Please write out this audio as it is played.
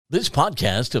This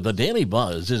podcast of the Daily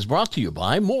Buzz is brought to you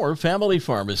by Moore Family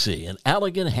Pharmacy in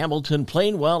Allegan, Hamilton,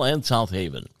 Plainwell, and South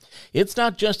Haven. It's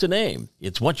not just a name,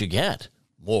 it's what you get.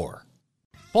 More.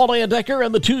 Paul Decker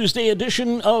and the Tuesday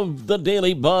edition of the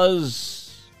Daily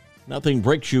Buzz. Nothing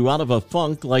breaks you out of a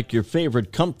funk like your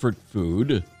favorite comfort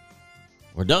food.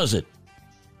 Or does it?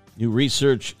 New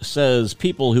research says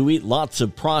people who eat lots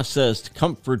of processed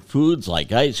comfort foods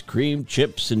like ice cream,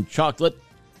 chips, and chocolate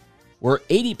were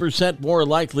 80% more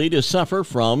likely to suffer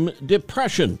from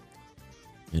depression.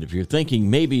 And if you're thinking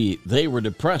maybe they were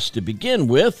depressed to begin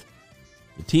with,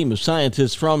 the team of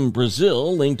scientists from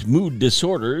Brazil linked mood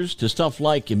disorders to stuff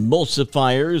like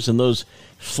emulsifiers and those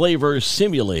flavor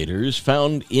simulators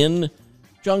found in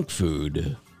junk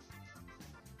food.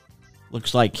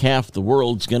 Looks like half the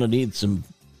world's going to need some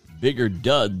bigger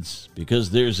duds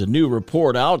because there's a new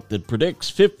report out that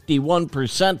predicts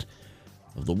 51%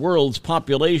 of the world's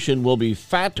population will be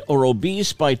fat or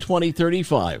obese by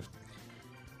 2035.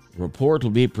 The report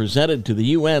will be presented to the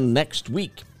UN next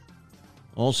week.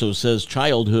 Also says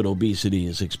childhood obesity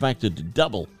is expected to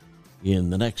double in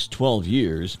the next 12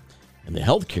 years, and the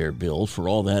health care bill for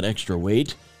all that extra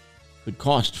weight could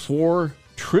cost $4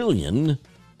 trillion.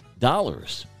 Are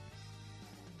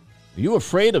you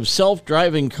afraid of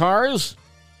self-driving cars?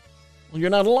 Well, you're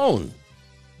not alone.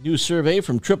 New survey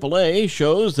from AAA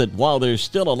shows that while there's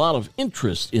still a lot of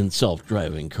interest in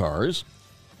self-driving cars,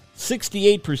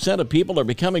 68% of people are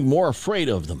becoming more afraid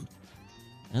of them.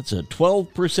 That's a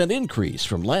 12% increase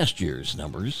from last year's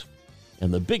numbers,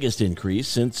 and the biggest increase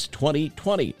since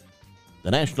 2020.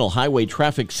 The National Highway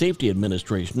Traffic Safety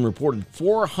Administration reported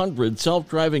 400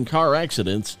 self-driving car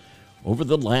accidents over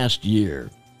the last year.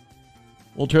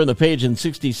 We'll turn the page in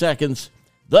 60 seconds.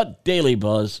 The Daily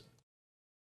Buzz.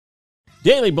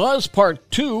 Daily Buzz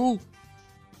Part 2,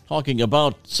 talking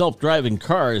about self-driving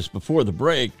cars before the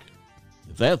break.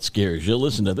 If that scares you,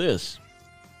 listen to this.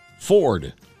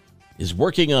 Ford is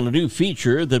working on a new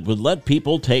feature that would let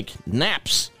people take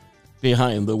naps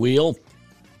behind the wheel.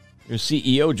 Their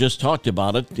CEO just talked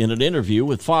about it in an interview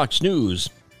with Fox News.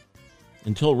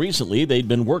 Until recently, they'd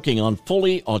been working on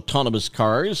fully autonomous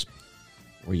cars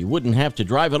where you wouldn't have to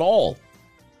drive at all.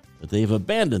 But they've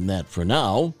abandoned that for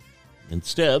now.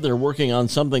 Instead, they're working on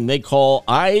something they call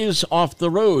eyes off the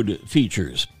road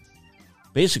features.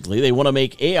 Basically, they want to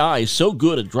make AI so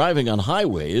good at driving on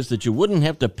highways that you wouldn't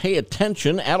have to pay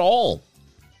attention at all.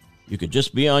 You could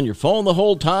just be on your phone the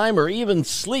whole time or even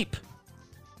sleep.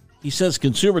 He says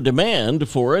consumer demand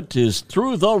for it is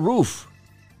through the roof.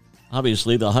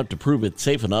 Obviously, they'll have to prove it's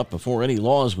safe enough before any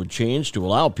laws would change to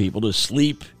allow people to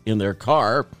sleep in their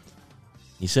car.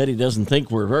 He said he doesn't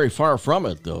think we're very far from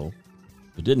it, though,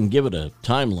 but didn't give it a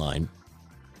timeline.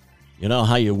 You know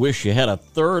how you wish you had a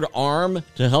third arm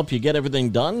to help you get everything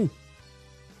done?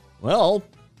 Well,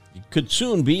 it could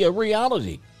soon be a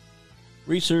reality.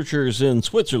 Researchers in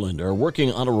Switzerland are working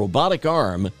on a robotic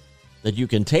arm that you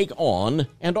can take on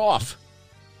and off.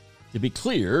 To be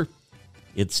clear,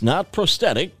 it's not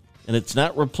prosthetic and it's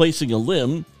not replacing a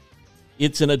limb.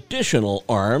 It's an additional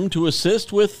arm to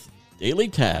assist with daily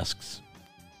tasks.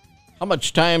 How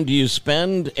much time do you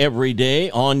spend every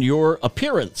day on your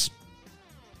appearance?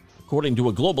 According to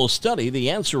a global study,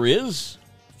 the answer is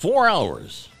 4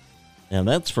 hours. And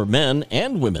that's for men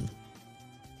and women.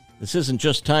 This isn't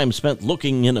just time spent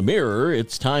looking in a mirror.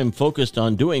 It's time focused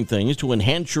on doing things to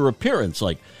enhance your appearance,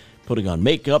 like putting on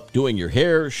makeup, doing your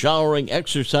hair, showering,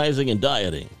 exercising, and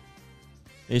dieting.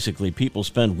 Basically, people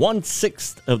spend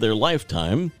 1/6 of their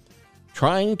lifetime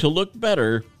trying to look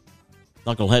better.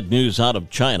 Knucklehead news out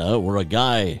of China, where a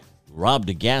guy robbed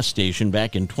a gas station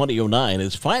back in 2009,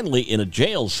 is finally in a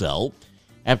jail cell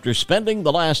after spending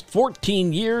the last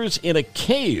 14 years in a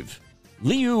cave.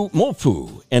 Liu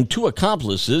Mofu and 2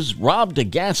 accomplices robbed a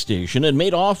gas station and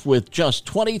made off with just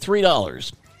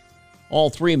 $23. All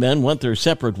 3 men went their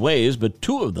separate ways, but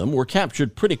 2 of them were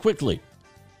captured pretty quickly.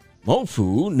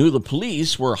 Mofu knew the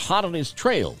police were hot on his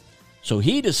trail, so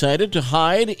he decided to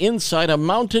hide inside a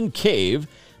mountain cave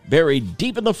buried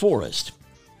deep in the forest.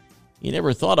 He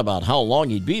never thought about how long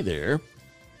he'd be there,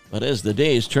 but as the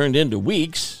days turned into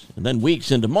weeks, and then weeks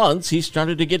into months, he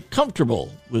started to get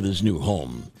comfortable with his new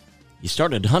home. He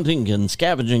started hunting and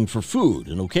scavenging for food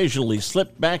and occasionally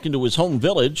slipped back into his home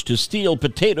village to steal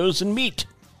potatoes and meat.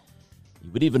 He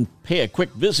would even pay a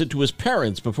quick visit to his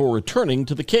parents before returning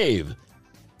to the cave.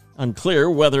 Unclear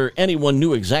whether anyone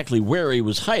knew exactly where he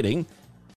was hiding,